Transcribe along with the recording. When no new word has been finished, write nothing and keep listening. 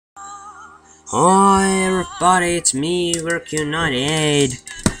Hi everybody, it's me, Work United,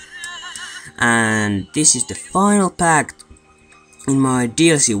 and this is the final pack in my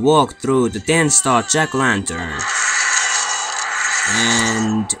DLC walkthrough, the 10-star Jack-o'-lantern.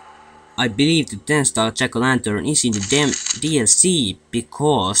 And I believe the 10-star Jack-o'-lantern is in the DLC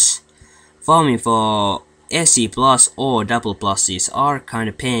because farming for SE plus or double pluses are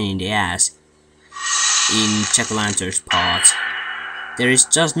kinda pain in the ass in Jack-o'-lantern's part. There is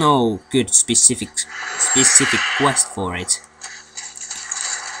just no good specific quest for it.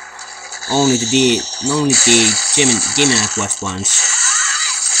 Only the Gemini quest ones.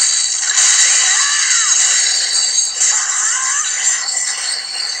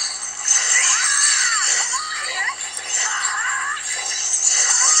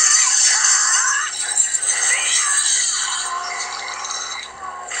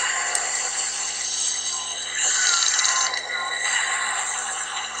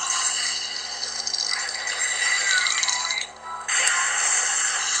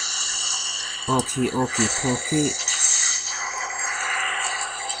 Okay, pokey.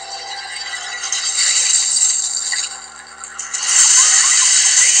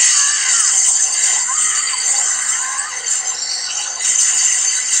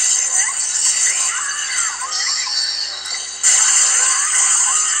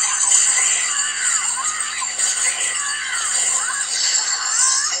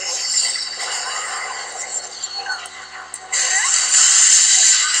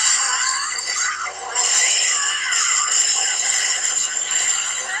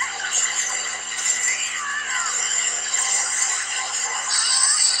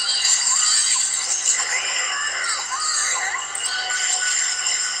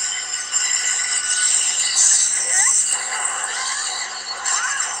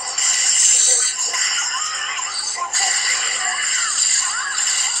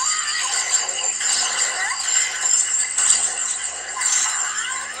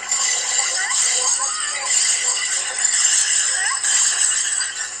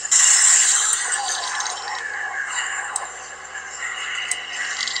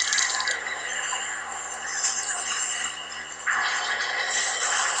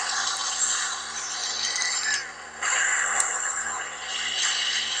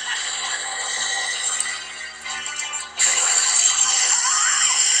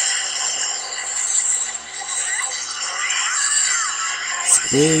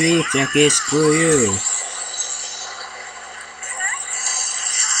 Screw you, Jackie, screw you.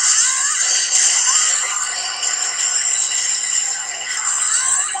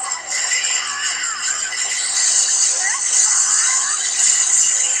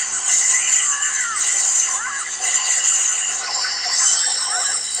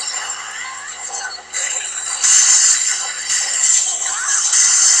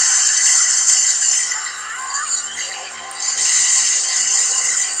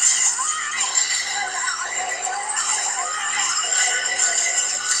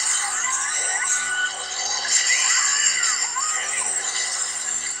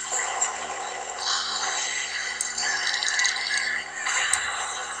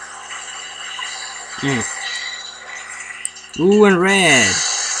 Blue and red.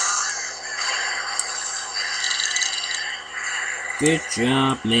 Good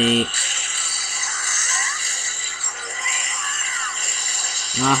job, mate.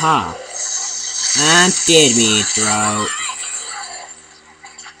 Haha. And dead meat, bro.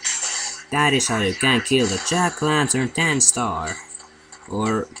 That is how you can kill the Jack-o'-lantern 10-star.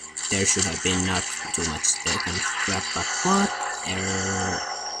 Or there should have been not too much taken crap, but whatever.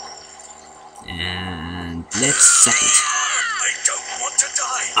 And let's suck it.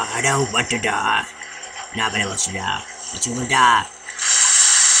 I don't want to die. Nobody wants to die, but you will die.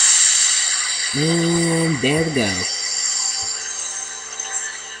 And there we go.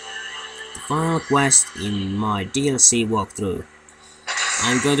 The final quest in my DLC walkthrough.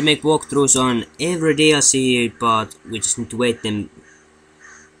 I'm going to make walkthroughs on every DLC, but we just need to wait them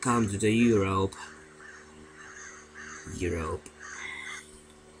come to the Europe.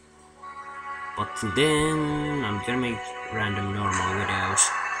 But till then, I'm gonna make random normal videos.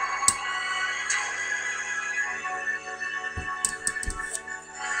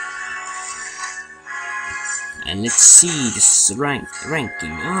 And let's see this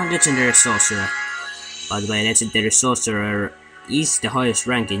ranking. Oh, Legendary Sorcerer. By the way, Legendary Sorcerer is the highest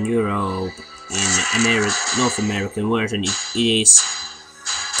rank in Europe. In North American version, it is.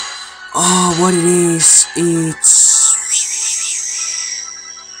 Oh, what it is? It's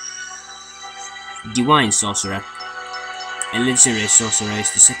Divine Sorcerer, and Legendary Sorcerer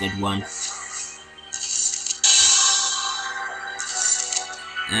is the second one.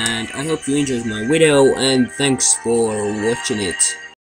 and I hope you enjoyed my video, and thanks for watching it.